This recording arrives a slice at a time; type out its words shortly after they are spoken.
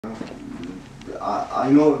I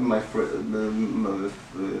know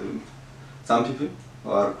some people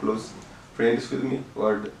who are close friends with me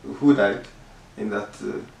who died in that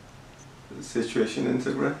situation in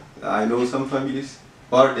Tigray. I know some families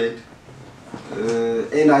who are dead.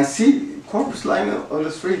 And I see corpse lying on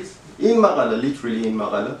the streets in Magala, literally in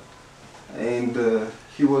Magala. And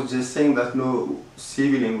he was just saying that no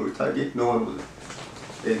civilian were targeted, no one was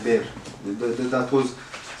there. That was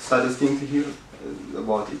saddest thing to hear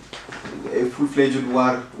about it. A full-fledged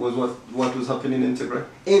war was what was happening in Tigray.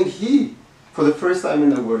 And he, for the first time in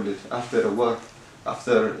the world, after a war,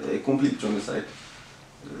 after a complete genocide,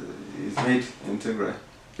 is made in Tigray.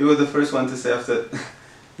 He was the first one to say after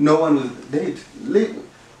no one was dead.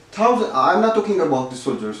 I'm not talking about the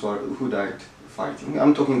soldiers who died fighting.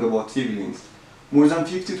 I'm talking about civilians. More than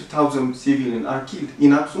 52,000 civilians are killed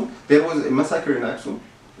in Aksum. There was a massacre in Aksum,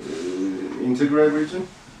 in Tigray region.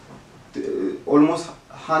 Almost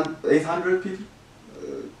 800 people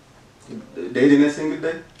died in a single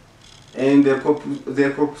day, and their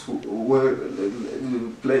corpses were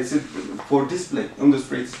placed for display on the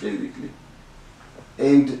streets, basically.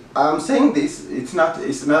 And I'm saying this, it's not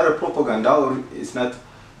a propaganda, or it's not.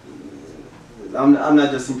 I'm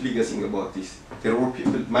not just simply guessing about this. There were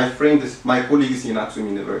people, my friends, my colleagues in Aksum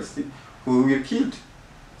University, who were killed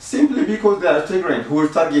simply because they are Tigrayan, who were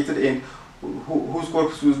targeted and whose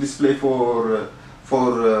corpse was displayed for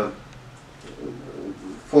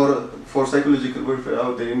psychological warfare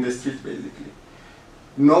out there in the street, basically.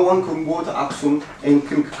 No one can go to Aksum and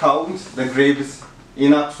can count the graves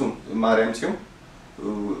in Aksum, Maremtium.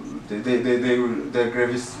 Their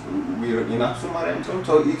graves were in Aksum, Maremtium.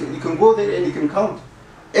 So you can go there and you can count.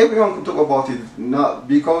 Everyone can talk about it now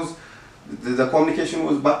because the communication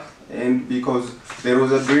was back, and because there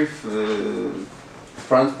was a brief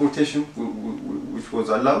transportation which was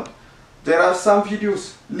allowed. There are some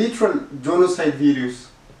videos, literal genocide videos,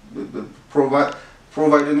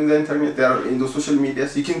 provided in the internet. They are in the social media.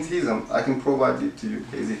 So you can see them. I can provide it to you,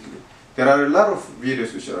 basically. There are a lot of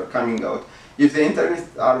videos which are coming out. If the internet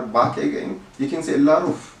are back again, you can see a lot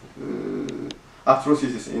of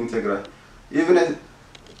atrocities in Tigray. Even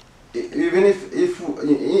if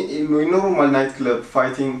in normal nightclub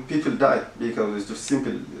fighting, people die because it's just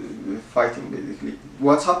simple fighting, basically.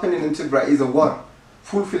 What's happening in Tigray is a war,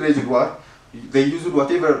 full-fledged war. They use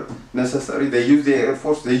whatever necessary. They use the air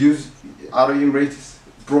force. They use Emirates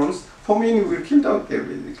drones. For many were killed out there,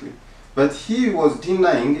 basically. But he was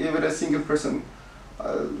denying even a single person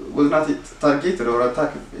was not targeted or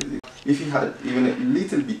attacked, basically. If he had even a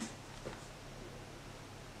little bit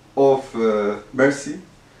of mercy,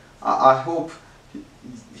 I hope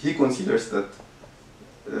he considers that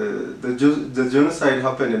the genocide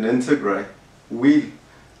happening in Tigray will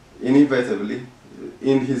inevitably,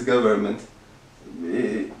 in his government,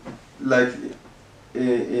 like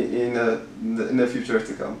in the future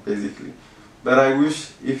to come, basically. But I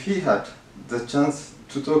wish if he had the chance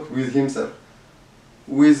to talk with himself,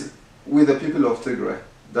 with the people of Tigray,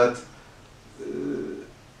 that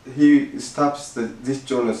he stops this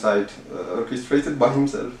genocide orchestrated by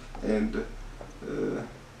himself and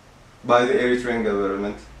by the Eritrean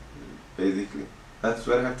government, basically. That's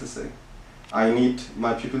what I have to say. I need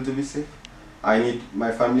my people to be safe. I need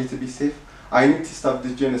my family to be safe. I need to stop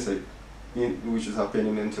this genocide which is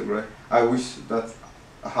happening in Tigray. I wish that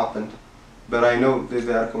happened, but I know that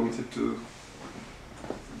they are committed to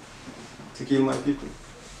kill my people.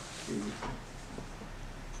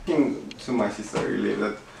 To my sister, really,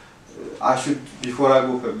 that I should, before I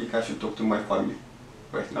go public, I should talk to my family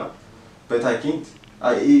right now. But I can't.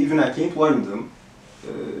 I can't warn them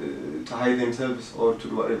to hide themselves or to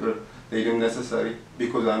do whatever they deem necessary,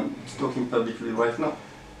 because I'm talking publicly right now.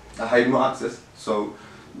 I have no access, so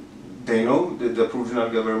they know the provisional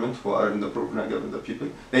government, who are in the provisional government, the people.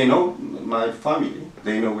 They know my family.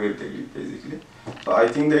 They know where they live, basically. So I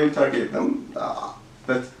think they will target them.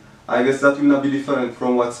 But I guess that will not be different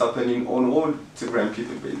from what's happening on all Tigrayan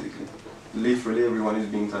people, basically. Literally everyone is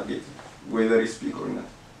being targeted, whether they speak or not.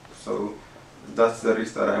 So that's the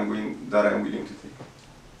risk that I'm willing to take.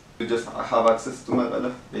 To just have access to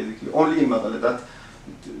Magala, basically. Only in Magala. That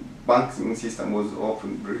banking system was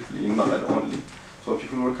open briefly in Magala only. So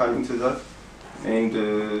people were coming to that, and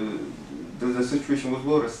the situation was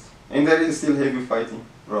worse. And there is still heavy fighting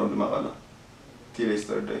around Magala till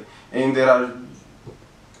yesterday. And there are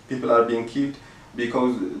people are being killed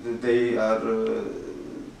because they are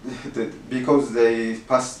because they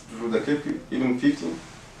passed through the curfew, even 15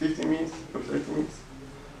 minutes or 30 minutes.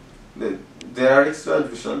 There are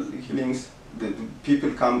extrajudicial killings. The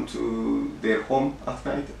people come to their home at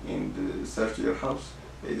night and search their house,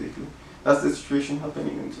 basically. That's the situation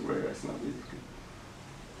happening in Tigray right now, basically.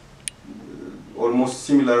 Almost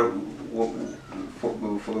similar,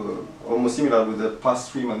 almost similar with the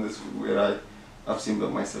past 3 months where I have seen by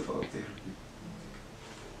myself out there.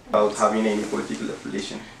 Without having any political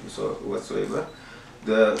affiliation whatsoever.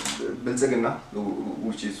 The Bilzegana,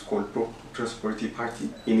 which is called Prosperity Party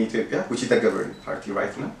in Ethiopia, which is the governing party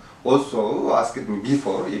right now, also asked me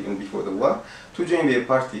before, even before the war, to join their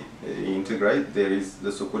party in Tigray. There is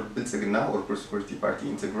the so-called Bilzegana or Prosperity Party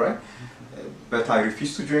in Tigray, but I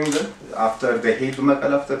refused to join them. After the hate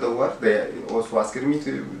after the war, they also asked me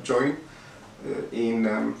to join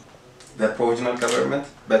in the provisional government,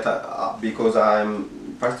 but because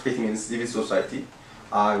I'm participating in civil society,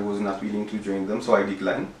 I was not willing to join them, so I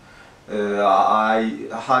declined. I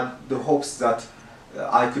had the hopes that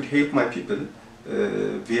I could help my people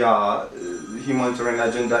via humanitarian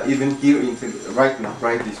agenda, even here in right now,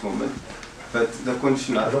 right this moment. But the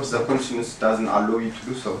conscience doesn't allow you to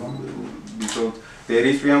do so, because the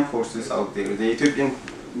Eritrean forces out there, the Ethiopian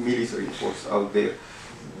military force out there,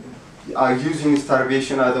 are using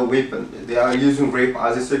starvation as a weapon. They are using rape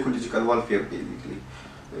as a psychological warfare, basically.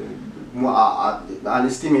 An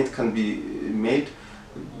estimate can be made,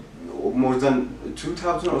 more than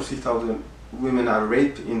 2,000 or 3,000 women are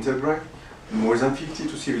raped in Tigray, more than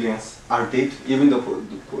 52 civilians are dead. Even the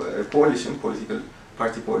political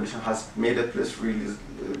party coalition has made a press release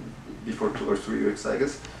before 2 or 3 weeks, I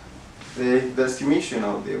guess. The estimation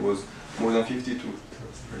out there was more than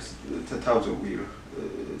 52,000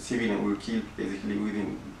 civilians were killed basically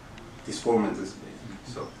within these 4 months.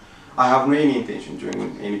 So I have no any intention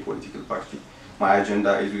joining any political party. My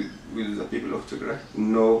agenda is with the people of Tigray.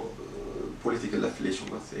 No political affiliation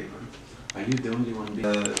whatsoever. Are you the only one?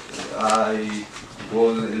 I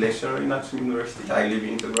was a lecturer in Aksum University. I live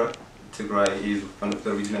in Tigray. Tigray is one of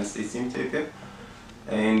the regional states in Ethiopia.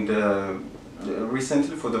 And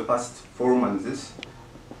recently, for the past 4 months,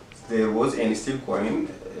 there was and still going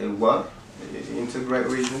a war in Tigray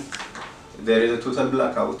region. There is a total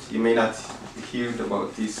blackout. You may not hear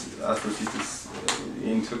about these atrocities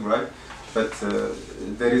in Tigray, but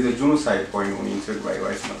there is a genocide going on in Tigray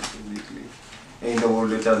right now, basically. And the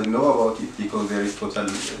world doesn't know about it because there is total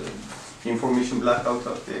information blackout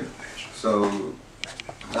out there. So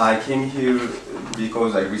I came here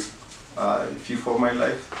because I fear for my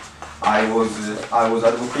life. I was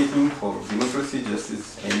advocating for democracy,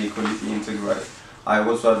 justice, and equality in Tigray. I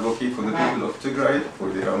also advocate for the people of Tigray, for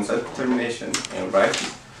their own self-determination and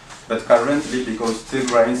rights. But currently, because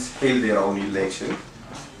Tigrayans held their own election,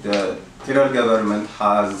 the federal government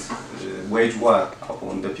has waged war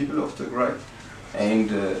upon the people of Tigray.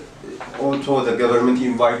 And also the government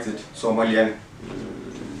invited Somalian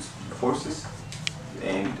forces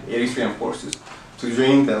and Eritrean forces to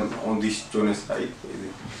join them on this genocide.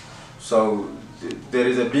 So there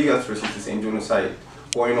is a big atrocities and genocide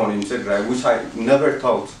going on in Tigray, which I never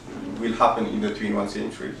thought will happen in the 21st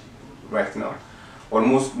century right now.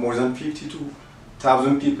 Almost more than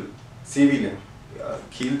 52,000 people, civilians,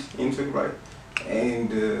 killed in Tigray,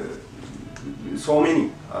 and so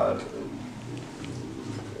many are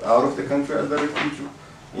out of the country as a refugee.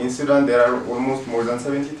 In Sudan, there are almost more than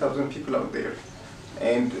 70,000 people out there,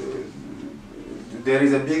 and there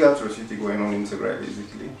is a big atrocity going on in Tigray,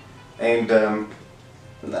 basically. And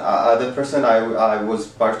the person I was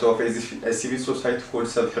part of a civil society called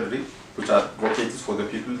Seb-Hidri, which advocates for the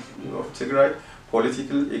people of Tigray,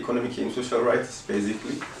 political, economic, and social rights,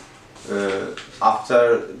 basically.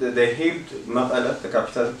 After they held Maqala, the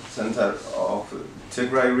capital center of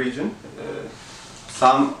Tigray region,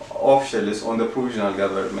 some officials on the provisional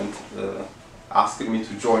government asked me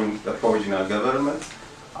to join the provisional government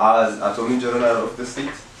as Attorney General of the state,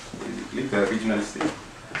 basically the regional state.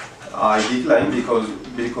 I declined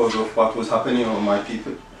because of what was happening on my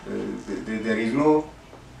people. There is no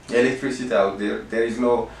electricity out there. There is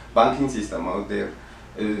no banking system out there.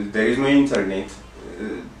 There is no internet.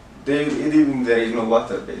 Even there is no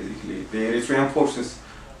water, basically. The Eritrean forces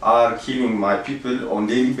are killing my people on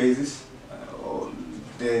daily basis.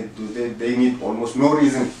 They need almost no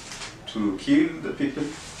reason to kill the people.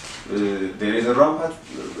 There is a rampant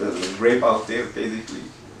rape out there, basically.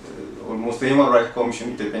 Almost the Human Rights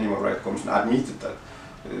Commission, the Human Rights Commission admitted that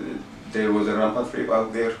there was a rampant rape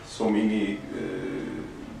out there. So many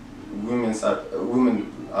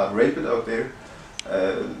women are raped out there.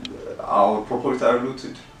 Our property are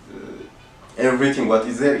looted. Everything what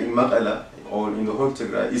is there in Maqala or in the whole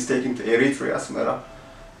Tigray is taken to Eritrea, Asmara.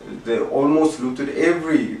 They almost looted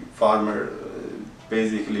every farmer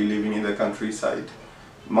basically living in the countryside.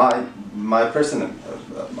 Our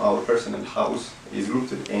personal house is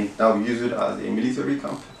looted and now used as a military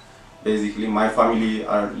camp. Basically, my family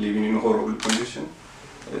are living in horrible condition.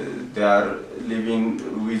 They are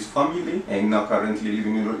living with family and now currently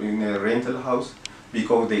living in a rental house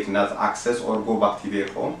because they cannot access or go back to their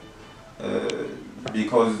home.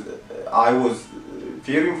 Because I was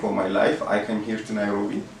fearing for my life, I came here to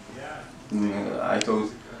Nairobi. I thought,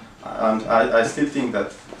 and I still think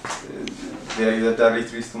that there is a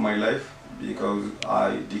direct risk to my life because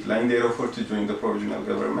I declined their offer to join the provisional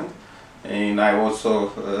government, and I am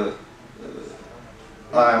also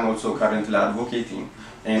currently advocating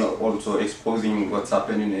and also exposing what's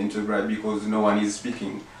happening in Tigray because no one is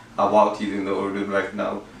speaking about it in the world right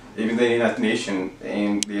now. Even the United Nations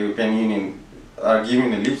and the European Union are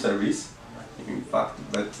giving a lip service, in fact,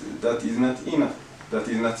 but that is not enough. That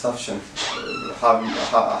is not sufficient.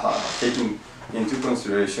 Taking into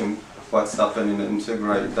consideration what's happening in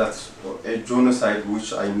Tigray, that's a genocide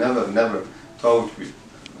which I never thought would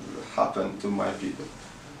happen to my people.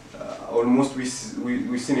 Almost we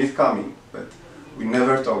seen it coming, but we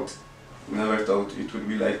never thought it would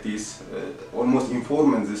be like this. Almost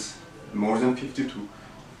informing this, more than 52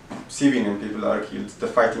 civilian people are killed. The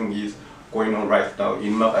fighting is going on right now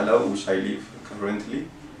in Maqala, which I live currently.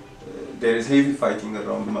 There is heavy fighting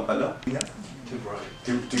around Maqala. Yeah.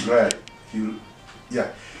 Tigray.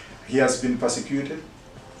 He has been persecuted.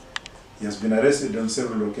 He has been arrested on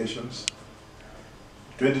several occasions.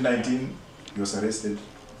 2019, he was arrested.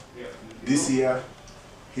 This year,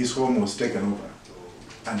 his home was taken over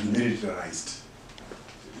and demilitarized.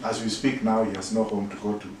 As we speak now, he has no home to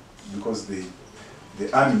go to because the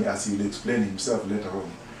army, as he will explain himself later on,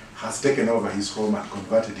 has taken over his home and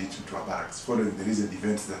converted it into a barracks following the recent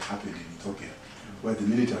events that happened in Ethiopia, where the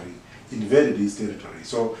military invaded his territory.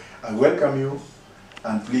 So I welcome you,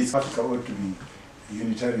 and please, Africa ought to be a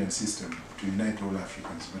humanitarian system to unite all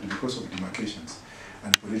Africans, but because of demarcations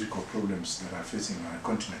and political problems that are facing our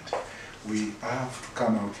continent, we have to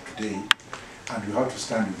come out today and we have to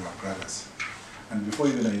stand with our brothers. And before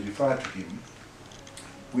even I refer to him,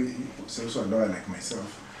 he's also a lawyer like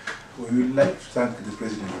myself, we would like to thank the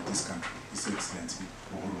President of this country, His Excellency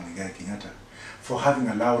Uhuru Muigai Kenyatta, for having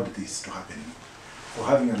allowed this to happen, for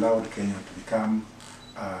having allowed Kenya to become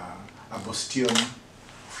a bastion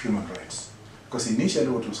of human rights. Because initially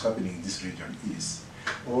what was happening in this region is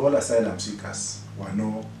all asylum seekers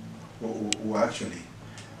were actually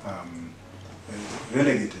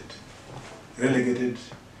relegated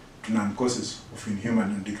to non-causes of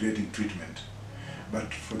inhuman and degrading treatment.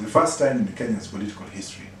 But for the first time in Kenya's political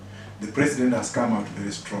history, the President has come out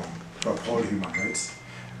very strong to uphold human rights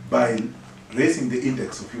by raising the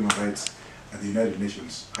index of human rights at the United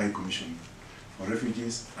Nations High Commission for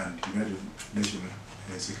Refugees and United Nations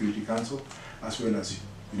Security Council, as well as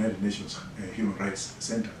United Nations Human Rights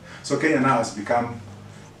Center. So Kenya now has become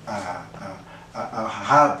a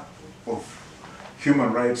hub of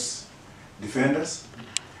human rights defenders,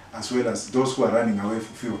 as well as those who are running away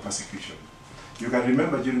from fear of persecution. You can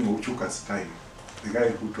remember during Ochuka's time, the guy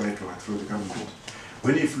who tried to overthrow the government,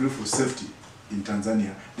 when he flew for safety in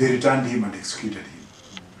Tanzania, they returned him and executed him.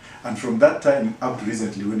 And from that time up to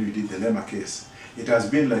recently, when we did the Lema case, it has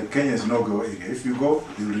been like Kenya's no-go area. If you go,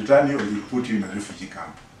 they will return you or they will put you in a refugee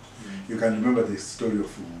camp. You can remember the story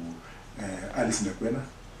of Alice Ndakwena,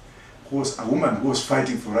 who was a woman who was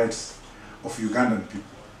fighting for rights of Ugandan people.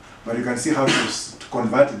 But you can see how she was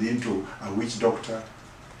converted into a witch doctor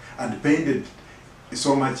and painted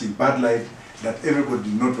so much in bad light that everybody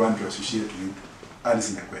did not want to associate with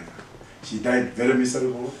Alice Ndakwena. She died very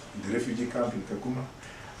miserable in the refugee camp in Kakuma,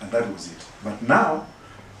 and that was it. But now,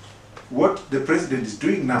 what the President is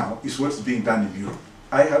doing now is what's being done in Europe.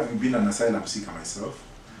 I, having been an asylum seeker myself,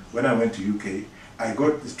 when I went to UK, I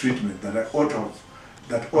got the treatment that ought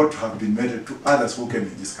to have been meted to others who came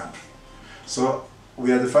in this country. So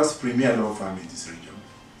we are the first premier law firm in this region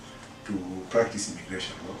to practice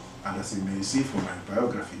immigration law. And as you may see from my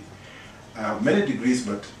biography, I have many degrees,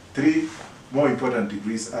 but 3 more important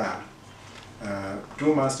degrees are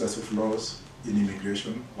 2 Masters of Laws in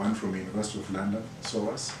Immigration, one from the University of London,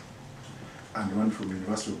 SOAS, and one from the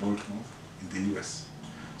University of Baltimore in the US.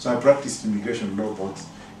 So I practiced immigration law both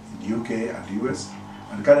in the UK and the US,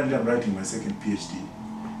 and currently I'm writing my second PhD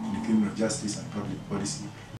in criminal justice and public policy